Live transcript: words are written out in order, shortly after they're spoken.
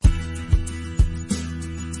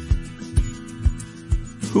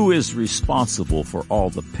Who is responsible for all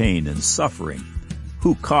the pain and suffering?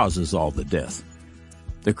 Who causes all the death?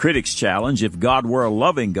 The critics challenge, if God were a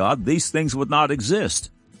loving God, these things would not exist.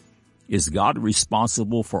 Is God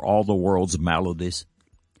responsible for all the world's maladies?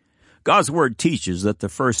 God's Word teaches that the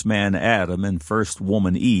first man Adam and first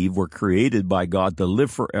woman Eve were created by God to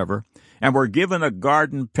live forever and were given a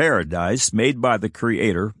garden paradise made by the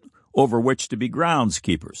Creator over which to be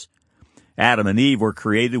groundskeepers. Adam and Eve were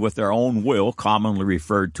created with their own will, commonly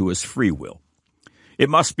referred to as free will. It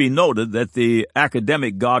must be noted that the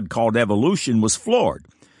academic God called evolution was flawed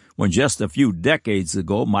when just a few decades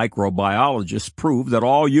ago microbiologists proved that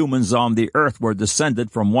all humans on the earth were descended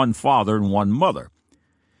from one father and one mother.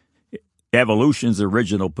 Evolution's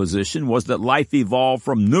original position was that life evolved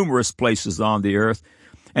from numerous places on the earth,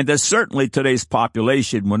 and that certainly today's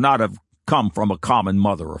population would not have come from a common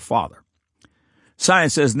mother or father.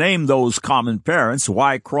 Science has named those common parents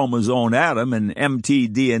Y chromosome Adam and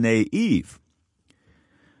mtDNA Eve.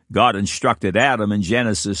 God instructed Adam in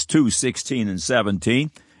Genesis 2:16 and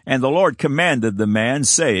 17, "And the Lord commanded the man,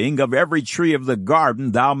 saying, Of every tree of the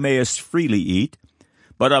garden thou mayest freely eat,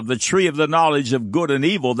 but of the tree of the knowledge of good and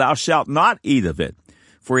evil thou shalt not eat of it,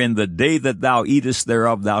 for in the day that thou eatest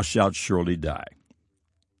thereof thou shalt surely die."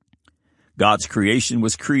 God's creation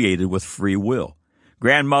was created with free will.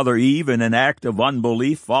 Grandmother Eve, in an act of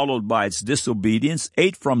unbelief followed by its disobedience,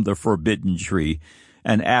 ate from the forbidden tree,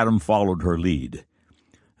 and Adam followed her lead.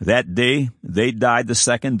 That day they died the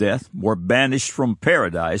second death, were banished from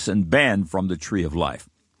paradise, and banned from the tree of life.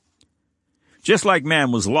 Just like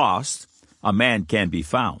man was lost, a man can be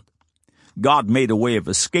found. God made a way of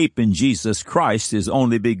escape in Jesus Christ, His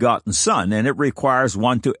only begotten Son, and it requires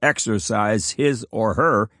one to exercise his or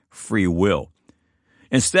her free will.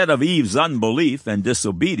 Instead of Eve's unbelief and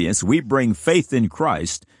disobedience, we bring faith in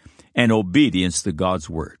Christ and obedience to God's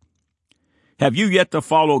Word. Have you yet to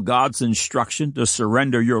follow God's instruction to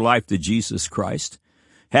surrender your life to Jesus Christ?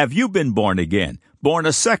 Have you been born again, born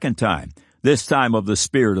a second time, this time of the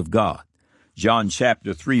Spirit of God? John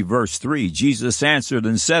chapter 3, verse 3, Jesus answered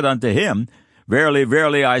and said unto him, Verily,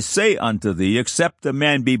 verily, I say unto thee, except a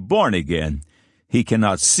man be born again, he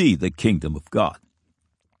cannot see the kingdom of God.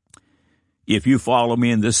 If you follow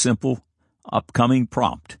me in this simple upcoming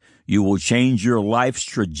prompt, you will change your life's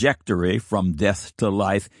trajectory from death to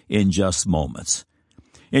life in just moments.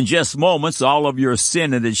 In just moments, all of your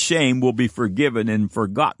sin and its shame will be forgiven and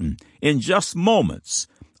forgotten. In just moments,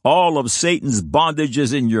 all of Satan's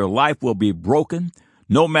bondages in your life will be broken,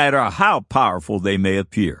 no matter how powerful they may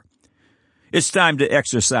appear. It's time to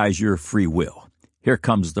exercise your free will. Here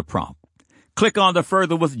comes the prompt. Click on the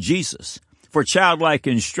Further with Jesus for childlike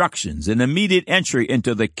instructions and immediate entry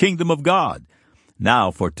into the kingdom of God.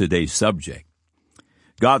 Now for today's subject.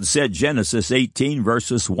 God said, Genesis 18,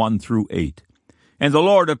 verses 1 through 8. And the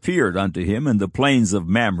Lord appeared unto him in the plains of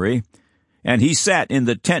Mamre, and he sat in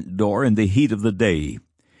the tent door in the heat of the day.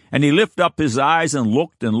 And he lifted up his eyes and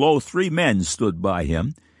looked, and lo, 3 men stood by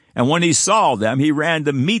him. And when he saw them, he ran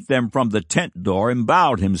to meet them from the tent door, and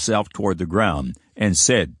bowed himself toward the ground, and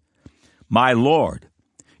said, My Lord,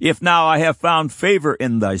 if now I have found favor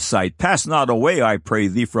in thy sight, pass not away, I pray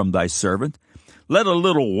thee, from thy servant. Let a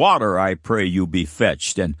little water, I pray you, be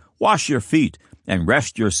fetched, and wash your feet, and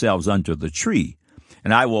rest yourselves under the tree.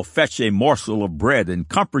 And I will fetch a morsel of bread, and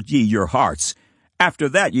comfort ye your hearts. After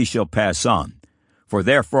that ye shall pass on. For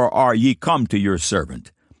therefore are ye come to your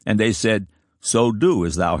servant. And they said, So do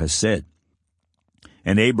as thou hast said.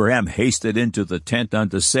 And Abraham hasted into the tent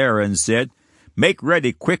unto Sarah, and said, Make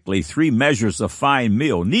ready quickly 3 measures of fine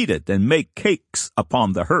meal, knead it, and make cakes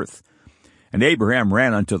upon the hearth. And Abraham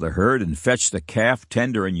ran unto the herd, and fetched a calf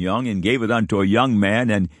tender and young, and gave it unto a young man,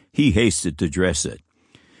 and he hasted to dress it.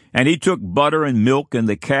 And he took butter and milk and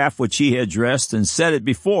the calf which he had dressed, and set it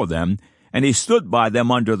before them, and he stood by them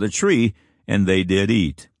under the tree, and they did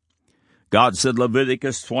eat. God said,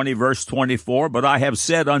 Leviticus 20, verse 24, But I have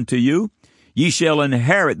said unto you, Ye shall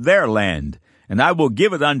inherit their land, and I will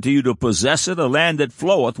give it unto you to possess it, a land that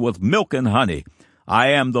floweth with milk and honey. I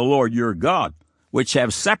am the Lord your God, which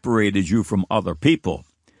have separated you from other people.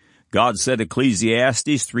 God said,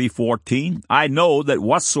 Ecclesiastes 3:14, I know that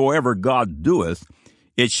whatsoever God doeth,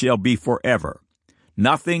 it shall be forever.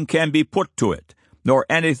 Nothing can be put to it, nor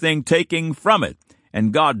anything taken from it,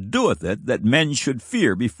 and God doeth it, that men should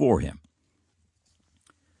fear before him.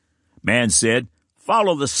 Man said,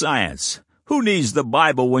 Follow the science. Who needs the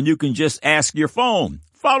Bible when you can just ask your phone?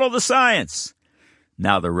 Follow the science.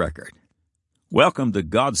 Now the record. Welcome to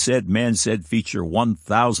God Said, Man Said feature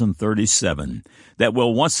 1037 that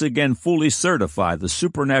will once again fully certify the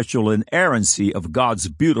supernatural inerrancy of God's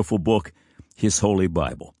beautiful book, His Holy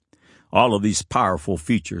Bible. All of these powerful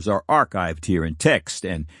features are archived here in text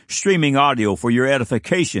and streaming audio for your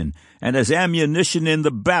edification and as ammunition in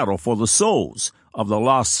the battle for the souls of the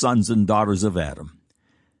lost sons and daughters of Adam.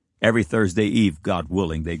 Every Thursday Eve, God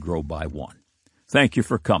willing, they grow by one. Thank you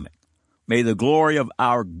for coming. May the glory of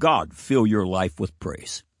our God fill your life with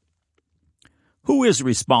praise. Who is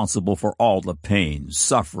responsible for all the pain,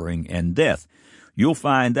 suffering, and death? You'll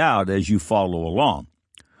find out as you follow along.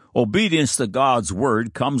 Obedience to God's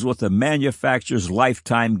word comes with the manufacturer's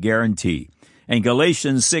lifetime guarantee. And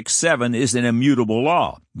Galatians 6:7 is an immutable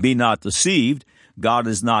law. Be not deceived, God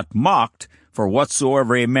is not mocked, for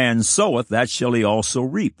whatsoever a man soweth, that shall he also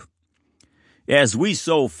reap. As we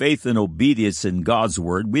sow faith and obedience in God's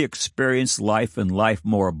word, we experience life and life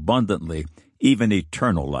more abundantly, even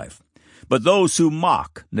eternal life. But those who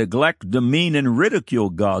mock, neglect, demean, and ridicule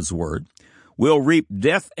God's word will reap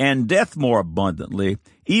death and death more abundantly,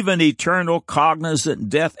 even eternal cognizant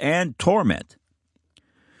death and torment.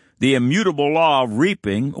 The immutable law of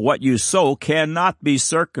reaping what you sow cannot be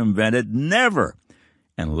circumvented, never,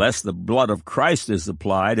 unless the blood of Christ is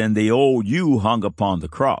applied and the old you hung upon the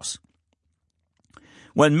cross.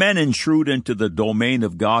 When men intrude into the domain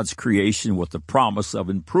of God's creation with the promise of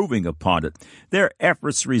improving upon it, their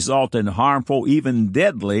efforts result in harmful, even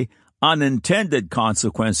deadly, unintended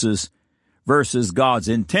consequences versus God's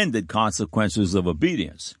intended consequences of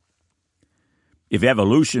obedience. If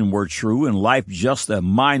evolution were true and life just a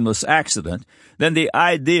mindless accident, then the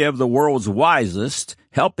idea of the world's wisest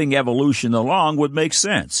helping evolution along would make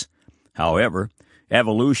sense. However,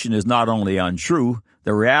 evolution is not only untrue,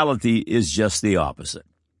 the reality is just the opposite.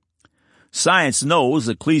 Science knows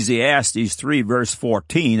Ecclesiastes 3 verse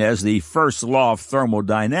 14 as the first law of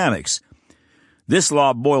thermodynamics. This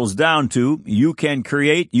law boils down to you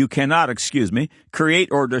cannot create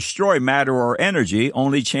or destroy matter or energy,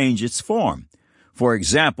 only change its form. For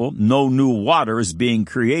example, no new water is being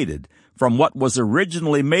created. From what was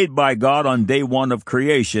originally made by God on day one of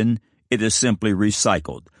creation, it is simply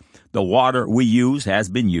recycled. The water we use has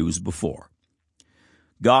been used before.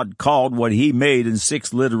 God called what he made in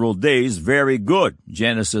 6 literal days very good,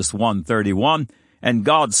 Genesis 1:31, and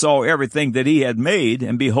God saw everything that he had made,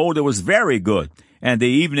 and behold, it was very good, and the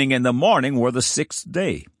evening and the morning were the 6th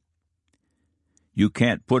day. You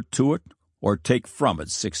can't put to it or take from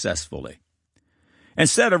it successfully.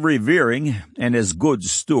 Instead of revering and as good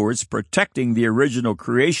stewards protecting the original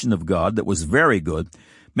creation of God that was very good,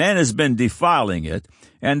 man has been defiling it,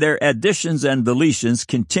 and their additions and deletions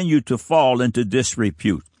continue to fall into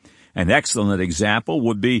disrepute. An excellent example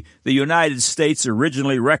would be the United States'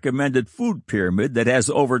 originally recommended food pyramid that has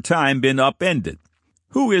over time been upended.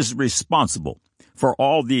 Who is responsible for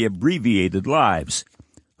all the abbreviated lives?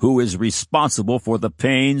 Who is responsible for the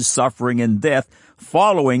pain, suffering, and death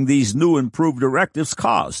following these new improved directives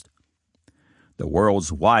caused? The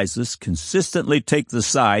world's wisest consistently take the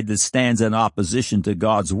side that stands in opposition to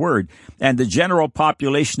God's word, and the general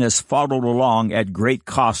population has followed along at great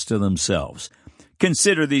cost to themselves.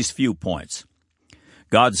 Consider these few points.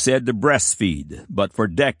 God said to breastfeed, but for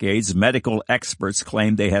decades medical experts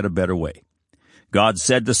claimed they had a better way. God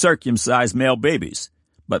said to circumcise male babies,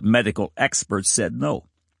 but medical experts said no.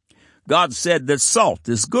 God said that salt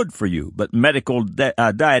is good for you, but medical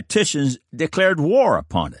dietitians declared war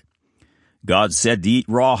upon it. God said to eat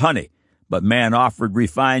raw honey, but man offered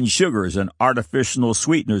refined sugars and artificial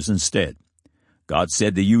sweeteners instead. God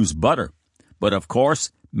said to use butter, but of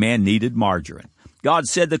course, man needed margarine. God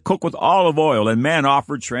said to cook with olive oil, and man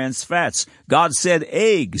offered trans fats. God said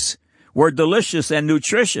eggs were delicious and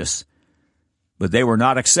nutritious, but they were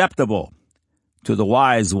not acceptable to the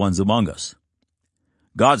wise ones among us.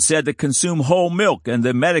 God said to consume whole milk, and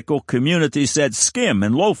the medical community said skim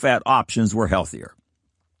and low-fat options were healthier.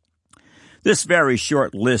 This very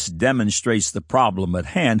short list demonstrates the problem at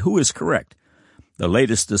hand. Who is correct? The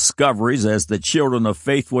latest discoveries, as the children of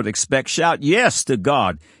faith would expect, shout yes to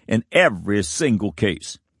God in every single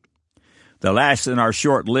case. The last in our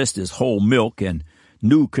short list is whole milk, and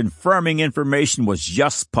new confirming information was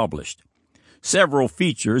just published. Several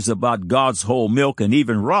features about God's whole milk and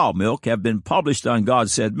even raw milk have been published on God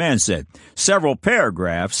Said, Man Said. Several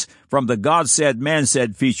paragraphs from the God Said, Man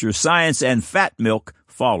Said feature science and fat milk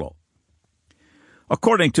follow.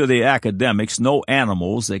 According to the academics, no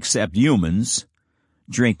animals except humans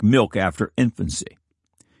drink milk after infancy.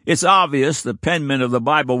 It's obvious the penmen of the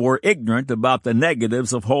Bible were ignorant about the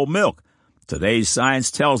negatives of whole milk. Today's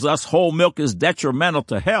science tells us whole milk is detrimental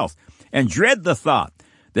to health, and dread the thought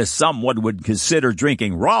that someone would consider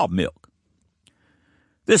drinking raw milk.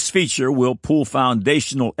 This feature will pull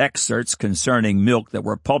foundational excerpts concerning milk that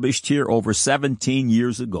were published here over 17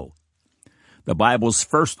 years ago. The Bible's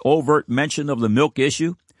first overt mention of the milk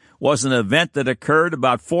issue was an event that occurred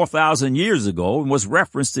about 4,000 years ago and was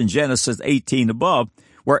referenced in Genesis 18 above,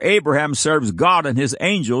 where Abraham serves God and his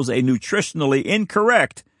angels a nutritionally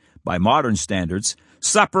incorrect, by modern standards,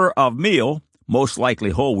 supper of meal, most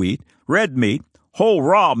likely whole wheat, red meat, whole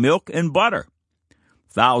raw milk, and butter.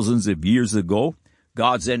 Thousands of years ago,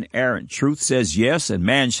 God's inerrant truth says yes, and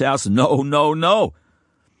man shouts no, no, no.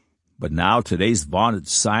 But now today's vaunted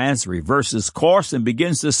science reverses course and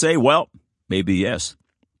begins to say, well, maybe yes.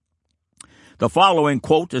 The following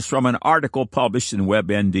quote is from an article published in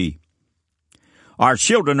WebMD. Our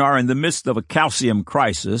children are in the midst of a calcium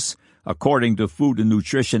crisis, according to food and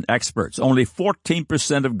nutrition experts. Only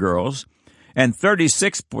 14% of girls and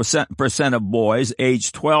 36% of boys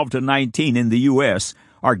aged 12 to 19 in the U.S.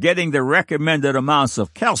 are getting the recommended amounts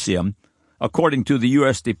of calcium, according to the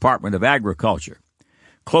U.S. Department of Agriculture.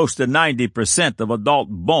 Close to 90% of adult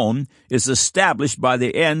bone is established by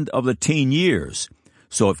the end of the teen years.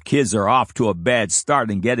 So if kids are off to a bad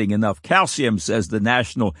start in getting enough calcium, says the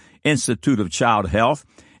National Institute of Child Health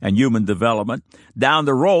and Human Development, down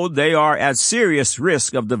the road they are at serious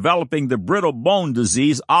risk of developing the brittle bone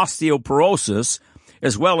disease osteoporosis,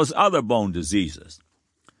 as well as other bone diseases.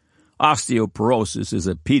 Osteoporosis is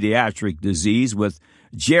a pediatric disease with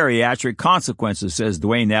geriatric consequences, says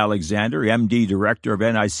Dwayne Alexander, MD Director of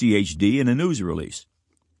NICHD, in a news release.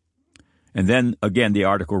 And then again the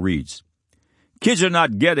article reads, kids are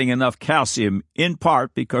not getting enough calcium in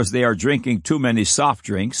part because they are drinking too many soft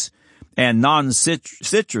drinks and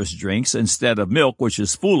non-citrus drinks instead of milk, which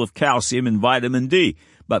is full of calcium and vitamin D.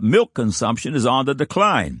 But milk consumption is on the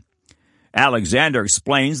decline. Alexander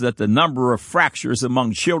explains that the number of fractures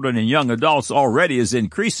among children and young adults already is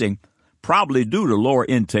increasing, probably due to lower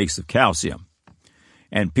intakes of calcium.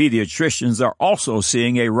 And pediatricians are also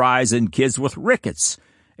seeing a rise in kids with rickets,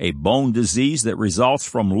 a bone disease that results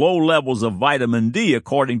from low levels of vitamin D,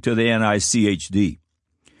 according to the NICHD.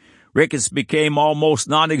 Rickets became almost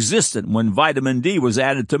non-existent when vitamin D was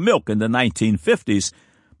added to milk in the 1950s,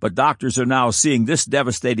 but doctors are now seeing this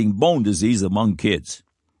devastating bone disease among kids.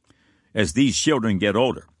 As these children get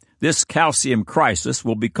older, this calcium crisis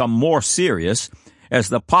will become more serious as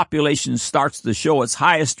the population starts to show its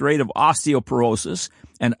highest rate of osteoporosis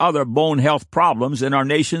and other bone health problems in our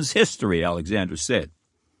nation's history, Alexander said.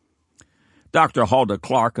 Dr. Hulda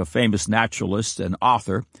Clark, a famous naturalist and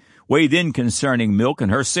author, weighed in concerning milk in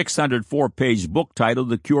her 604-page book titled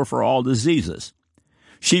The Cure for All Diseases.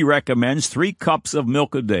 She recommends 3 cups of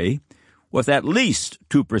milk a day with at least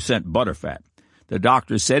 2% butterfat. The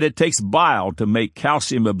doctor said it takes bile to make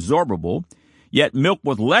calcium absorbable, yet milk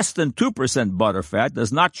with less than 2% butterfat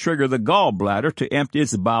does not trigger the gallbladder to empty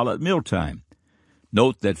its bile at mealtime.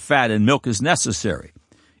 Note that fat in milk is necessary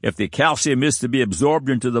if the calcium is to be absorbed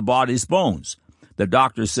into the body's bones. The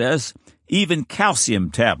doctor says even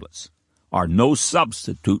calcium tablets are no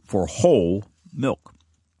substitute for whole milk.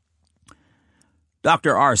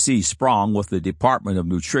 Dr. R.C. Sprong with the Department of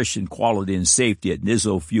Nutrition, Quality, and Safety at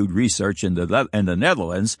Nizzo Food Research in the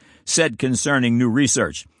Netherlands said concerning new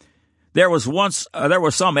research, there was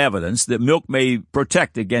some evidence that milk may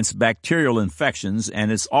protect against bacterial infections,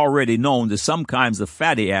 and it's already known that some kinds of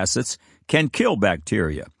fatty acids can kill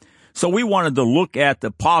bacteria. So we wanted to look at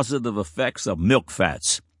the positive effects of milk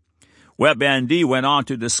fats. WebMD went on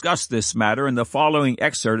to discuss this matter, and the following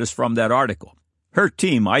excerpt is from that article. Her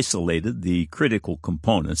team isolated the critical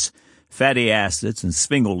components, fatty acids and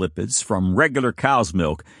sphingolipids, from regular cow's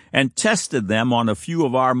milk and tested them on a few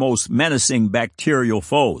of our most menacing bacterial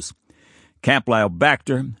foes: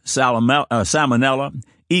 Campylobacter, Salmonella,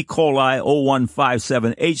 E. coli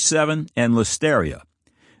 0157H7, and Listeria.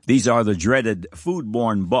 These are the dreaded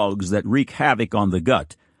foodborne bugs that wreak havoc on the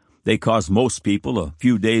gut. They cause most people a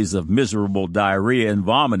few days of miserable diarrhea and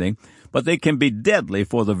vomiting, but they can be deadly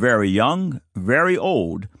for the very young, very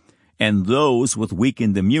old, and those with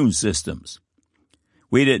weakened immune systems.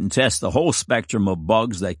 We didn't test the whole spectrum of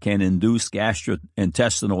bugs that can induce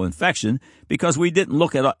gastrointestinal infection because we didn't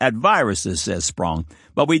look at viruses, says Sprong,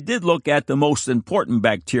 but we did look at the most important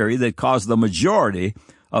bacteria that cause the majority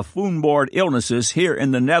of foodborne illnesses here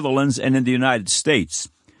in the Netherlands and in the United States.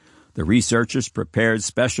 The researchers prepared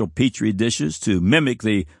special petri dishes to mimic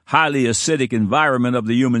the highly acidic environment of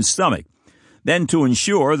the human stomach. Then, to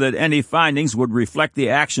ensure that any findings would reflect the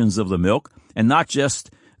actions of the milk and not just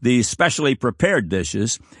the specially prepared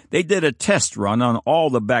dishes, they did a test run on all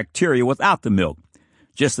the bacteria without the milk.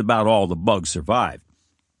 Just about all the bugs survived.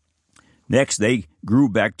 Next, they grew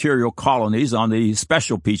bacterial colonies on the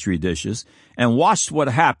special petri dishes and watched what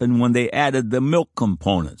happened when they added the milk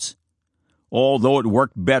components. Although it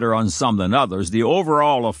worked better on some than others, the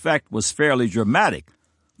overall effect was fairly dramatic.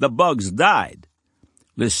 The bugs died.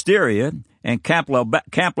 Listeria and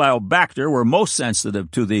Campylobacter were most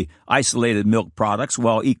sensitive to the isolated milk products,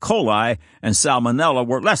 while E. coli and Salmonella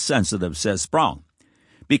were less sensitive, says Sprong.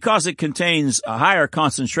 Because it contains higher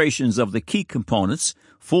concentrations of the key components,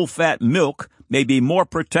 full-fat milk may be more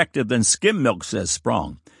protective than skim milk, says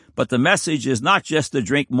Sprong. But the message is not just to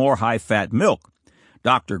drink more high-fat milk.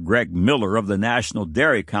 Dr. Greg Miller of the National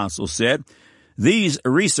Dairy Council said, these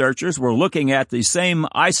researchers were looking at the same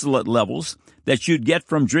isolate levels that you'd get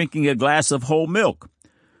from drinking a glass of whole milk.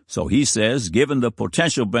 So he says, given the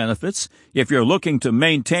potential benefits, if you're looking to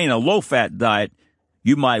maintain a low-fat diet,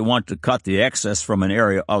 you might want to cut the excess from an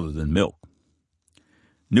area other than milk.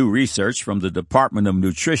 New research from the Department of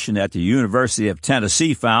Nutrition at the University of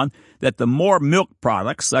Tennessee found that the more milk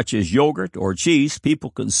products, such as yogurt or cheese, people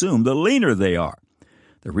consume, the leaner they are.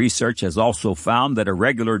 The research has also found that a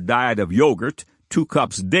regular diet of yogurt, 2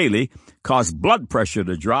 cups daily, caused blood pressure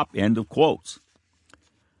to drop, end of quotes.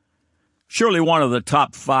 Surely one of the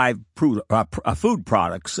top 5 food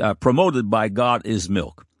products promoted by God is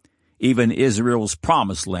milk. Even Israel's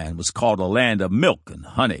promised land was called a land of milk and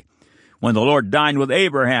honey. When the Lord dined with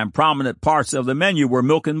Abraham, prominent parts of the menu were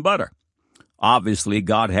milk and butter. Obviously,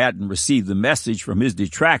 God hadn't received the message from his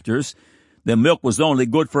detractors. The milk was only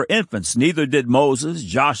good for infants. Neither did Moses,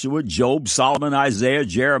 Joshua, Job, Solomon, Isaiah,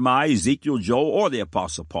 Jeremiah, Ezekiel, Joel, or the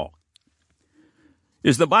Apostle Paul.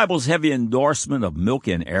 Is the Bible's heavy endorsement of milk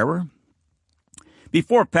in error?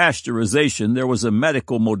 Before pasteurization, there was a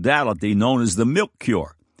medical modality known as the milk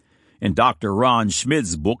cure. In Dr. Ron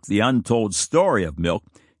Schmid's book, The Untold Story of Milk,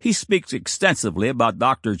 he speaks extensively about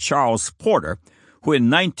Dr. Charles Porter, who in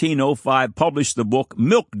 1905 published the book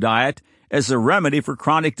Milk Diet as a Remedy for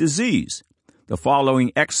Chronic Disease. The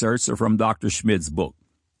following excerpts are from Dr. Schmid's book.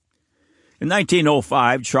 In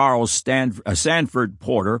 1905, Charles Sanford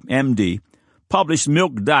Porter, M.D., published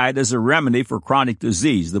Milk Diet as a Remedy for Chronic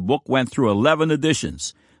Disease. The book went through 11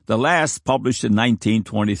 editions, the last published in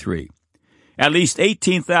 1923. At least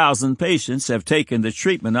 18,000 patients have taken the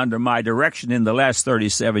treatment under my direction in the last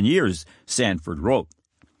 37 years, Sanford wrote.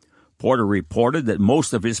 Porter reported that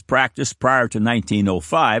most of his practice prior to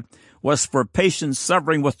 1905 was for patients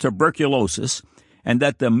suffering with tuberculosis, and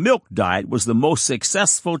that the milk diet was the most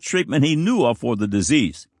successful treatment he knew of for the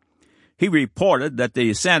disease. He reported that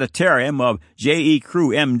the sanitarium of J.E.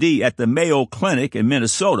 Crew, M.D. at the Mayo Clinic in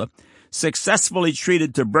Minnesota successfully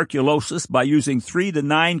treated tuberculosis by using 3 to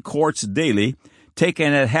 9 quarts daily,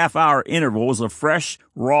 taken at half-hour intervals of fresh,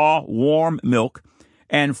 raw, warm milk,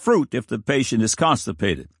 and fruit if the patient is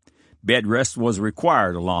constipated. Bed rest was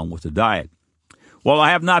required along with the diet. While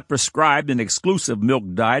I have not prescribed an exclusive milk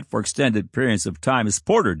diet for extended periods of time as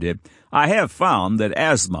Porter did, I have found that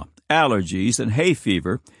asthma, allergies, and hay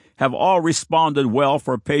fever have all responded well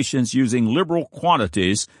for patients using liberal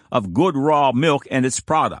quantities of good raw milk and its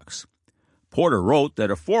products. Porter wrote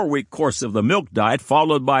that a 4-week course of the milk diet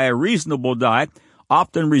followed by a reasonable diet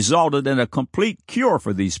often resulted in a complete cure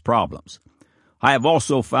for these problems. I have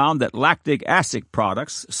also found that lactic acid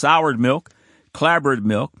products, soured milk, clabbered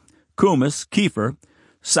milk, kumis, kefir,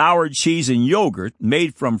 soured cheese, and yogurt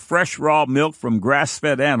made from fresh raw milk from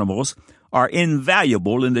grass-fed animals are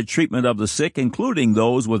invaluable in the treatment of the sick, including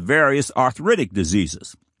those with various arthritic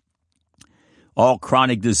diseases. All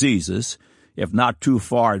chronic diseases, if not too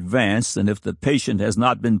far advanced and if the patient has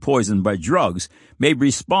not been poisoned by drugs, may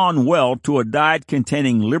respond well to a diet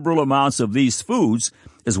containing liberal amounts of these foods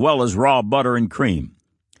as well as raw butter and cream.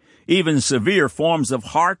 Even severe forms of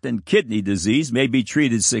heart and kidney disease may be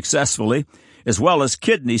treated successfully, as well as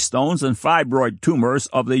kidney stones and fibroid tumors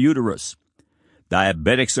of the uterus.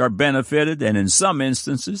 Diabetics are benefited, and in some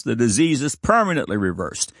instances, the disease is permanently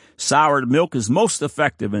reversed. Soured milk is most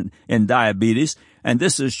effective in diabetes, and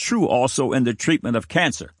this is true also in the treatment of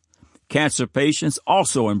cancer. Cancer patients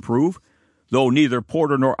also improve, though neither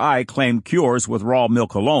Porter nor I claim cures with raw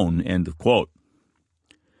milk alone, end of quote.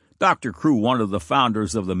 Dr. Crew, one of the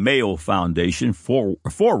founders of the Mayo Foundation,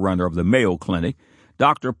 forerunner of the Mayo Clinic,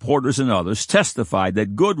 Dr. Porters and others testified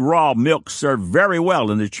that good raw milk served very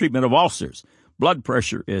well in the treatment of ulcers, blood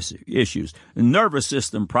pressure issues, nervous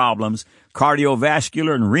system problems,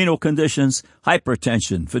 cardiovascular and renal conditions,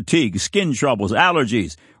 hypertension, fatigue, skin troubles,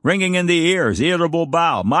 allergies, ringing in the ears, irritable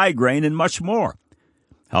bowel, migraine, and much more.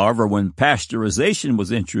 However, when pasteurization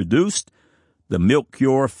was introduced, the milk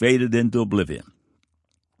cure faded into oblivion.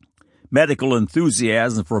 Medical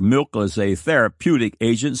enthusiasm for milk as a therapeutic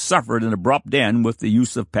agent suffered an abrupt end with the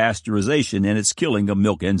use of pasteurization and its killing of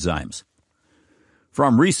milk enzymes.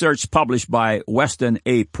 From research published by Weston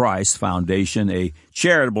A. Price Foundation, a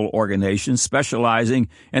charitable organization specializing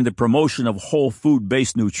in the promotion of whole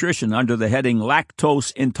food-based nutrition under the heading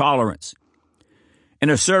Lactose Intolerance. In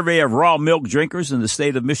a survey of raw milk drinkers in the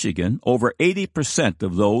state of Michigan, over 80%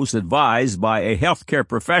 of those advised by a healthcare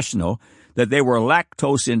professional that they were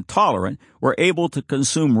lactose intolerant were able to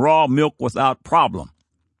consume raw milk without problem.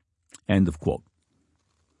 End of quote.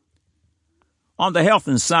 On the Health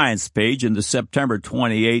and Science page in the September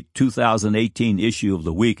 28, 2018 issue of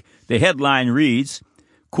The Week, the headline reads,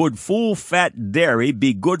 "Could full-fat dairy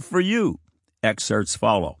be good for you?" Excerpts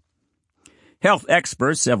follow. Health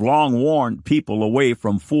experts have long warned people away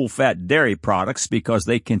from full-fat dairy products because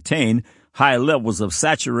they contain high levels of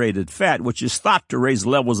saturated fat, which is thought to raise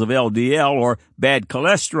levels of LDL or bad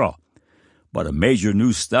cholesterol. But a major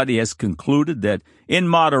new study has concluded that in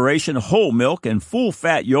moderation, whole milk and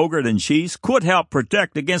full-fat yogurt and cheese could help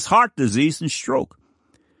protect against heart disease and stroke.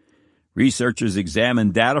 Researchers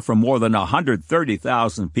examined data from more than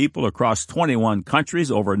 130,000 people across 21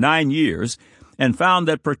 countries over 9 years and found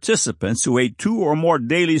that participants who ate 2 or more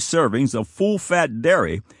daily servings of full-fat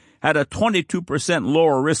dairy had a 22%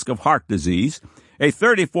 lower risk of heart disease, a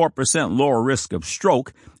 34% lower risk of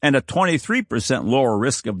stroke, and a 23% lower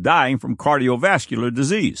risk of dying from cardiovascular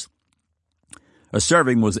disease. A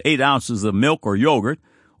serving was 8 ounces of milk or yogurt,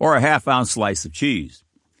 or a half-ounce slice of cheese.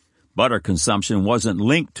 Butter consumption wasn't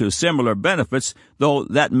linked to similar benefits, though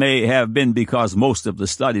that may have been because most of the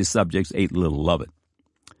study subjects ate little of it.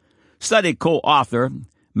 Study co-author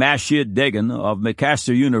Mashid Degan of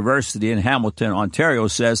Macassar University in Hamilton, Ontario,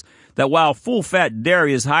 says that while full-fat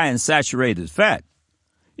dairy is high in saturated fat,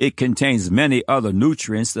 it contains many other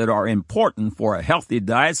nutrients that are important for a healthy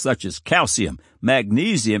diet, such as calcium,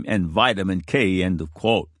 magnesium, and vitamin K, end of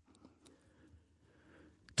quote.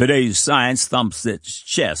 Today's science thumps its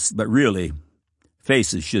chest, but really,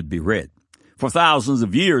 faces should be read. For thousands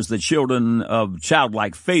of years, the children of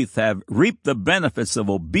childlike faith have reaped the benefits of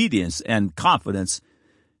obedience and confidence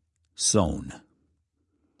sown.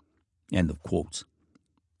 End of quotes.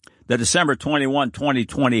 The December 21,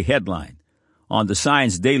 2020 headline on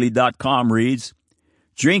thesciencedaily.com reads,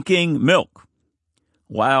 "Drinking milk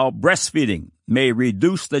while breastfeeding may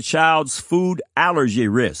reduce the child's food allergy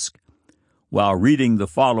risk." While reading the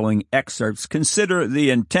following excerpts, consider the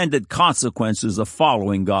intended consequences of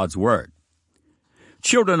following God's word.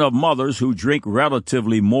 Children of mothers who drink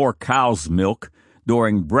relatively more cow's milk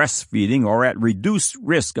during breastfeeding are at reduced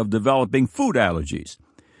risk of developing food allergies.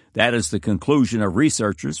 That is the conclusion of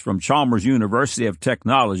researchers from Chalmers University of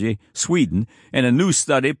Technology, Sweden, in a new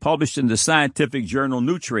study published in the scientific journal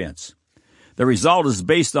Nutrients. The result is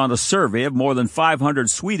based on a survey of more than 500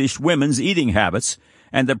 Swedish women's eating habits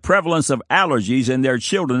and the prevalence of allergies in their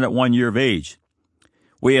children at 1 year of age.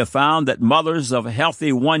 We have found that mothers of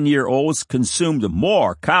healthy 1-year-olds consumed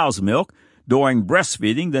more cow's milk during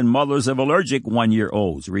breastfeeding than mothers of allergic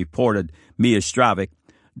 1-year-olds, reported Mia Stravik,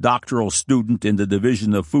 doctoral student in the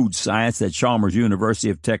Division of Food Science at Chalmers University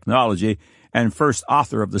of Technology and first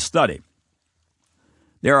author of the study.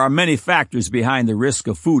 There are many factors behind the risk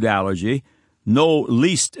of food allergy, no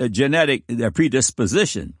least genetic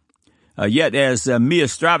predisposition. Yet, as Mia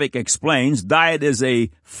Stravik explains, diet is a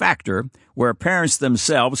factor where parents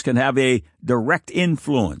themselves can have a direct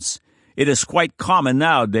influence. It is quite common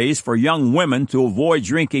nowadays for young women to avoid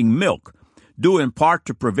drinking milk, due in part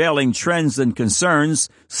to prevailing trends and concerns,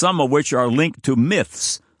 some of which are linked to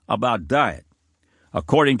myths about diet.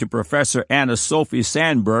 According to Professor Anna Sophie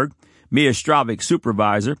Sandberg, Mia Stravik's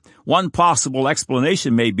supervisor, one possible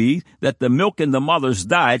explanation may be that the milk in the mother's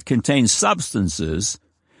diet contains substances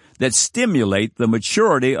that stimulate the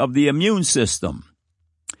maturity of the immune system.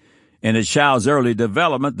 In a child's early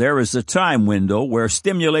development, there is a time window where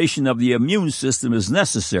stimulation of the immune system is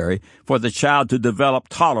necessary for the child to develop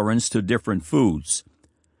tolerance to different foods.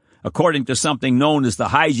 According to something known as the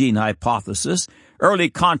hygiene hypothesis, early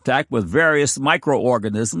contact with various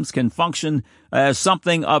microorganisms can function as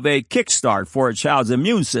something of a kickstart for a child's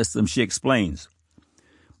immune system, she explains.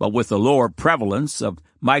 But with the lower prevalence of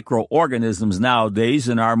microorganisms nowadays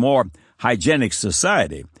in our more hygienic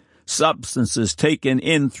society, substances taken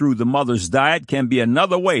in through the mother's diet can be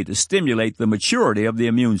another way to stimulate the maturity of the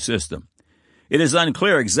immune system. It is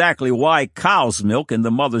unclear exactly why cow's milk in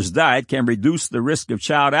the mother's diet can reduce the risk of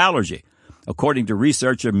child allergy. According to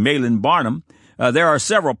researcher Malin Barnum, there are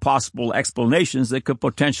several possible explanations that could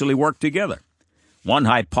potentially work together. One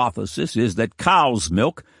hypothesis is that cow's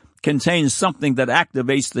milk contains something that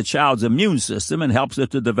activates the child's immune system and helps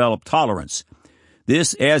it to develop tolerance.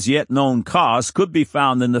 This as yet known cause could be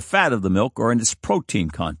found in the fat of the milk or in its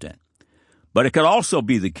protein content. But it could also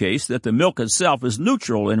be the case that the milk itself is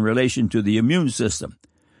neutral in relation to the immune system.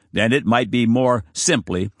 Then it might be more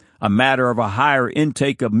simply a matter of a higher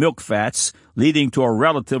intake of milk fats leading to a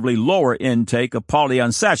relatively lower intake of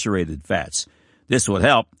polyunsaturated fats. This would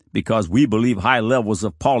help because we believe high levels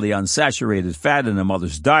of polyunsaturated fat in a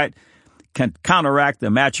mother's diet can counteract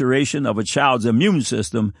the maturation of a child's immune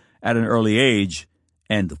system at an early age.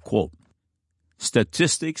 End of quote.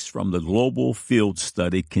 Statistics from the Global Field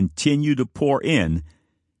Study continue to pour in,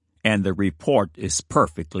 and the report is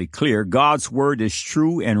perfectly clear. God's Word is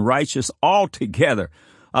true and righteous altogether,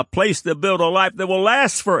 a place to build a life that will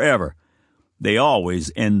last forever. They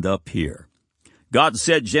always end up here. God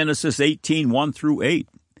said, Genesis 18:1-8,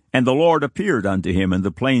 "And the Lord appeared unto him in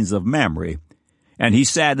the plains of Mamre, and he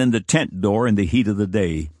sat in the tent door in the heat of the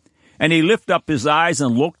day. And he lifted up his eyes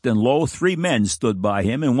and looked, and lo, 3 men stood by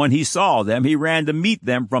him. And when he saw them, he ran to meet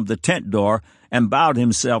them from the tent door, and bowed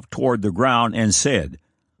himself toward the ground, and said,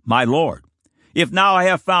 My Lord, if now I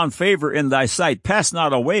have found favor in thy sight, pass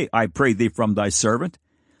not away, I pray thee, from thy servant.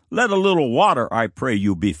 Let a little water, I pray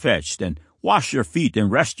you, be fetched, and wash your feet,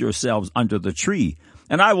 and rest yourselves under the tree.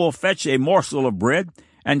 And I will fetch a morsel of bread,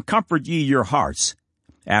 and comfort ye your hearts.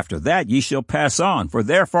 After that ye shall pass on, for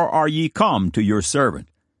therefore are ye come to your servant.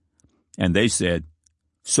 And they said,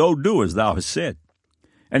 So do as thou hast said.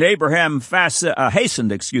 And Abraham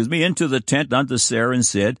hastened into the tent unto Sarah, and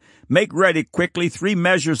said, Make ready quickly 3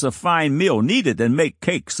 measures of fine meal, knead it, and make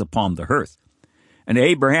cakes upon the hearth. And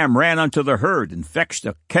Abraham ran unto the herd, and fetched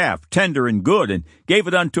a calf, tender and good, and gave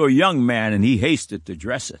it unto a young man, and he hasted to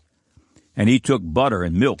dress it. And he took butter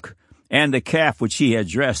and milk, and the calf which he had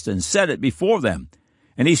dressed, and set it before them.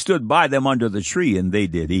 And he stood by them under the tree, and they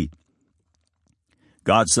did eat.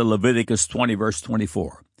 God said, Leviticus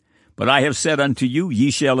 20:24, But I have said unto you, ye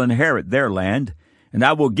shall inherit their land, and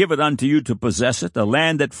I will give it unto you to possess it, a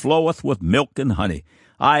land that floweth with milk and honey.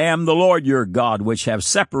 I am the Lord your God, which have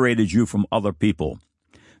separated you from other people.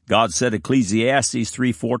 God said, Ecclesiastes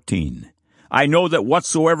 3:14, I know that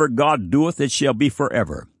whatsoever God doeth, it shall be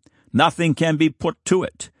forever. Nothing can be put to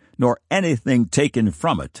it, nor anything taken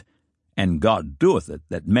from it. And God doeth it,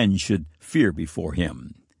 that men should fear before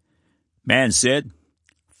him. Man said,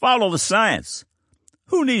 Follow the science.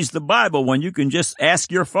 Who needs the Bible when you can just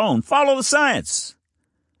ask your phone? Follow the science.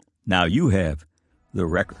 Now you have the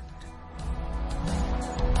record.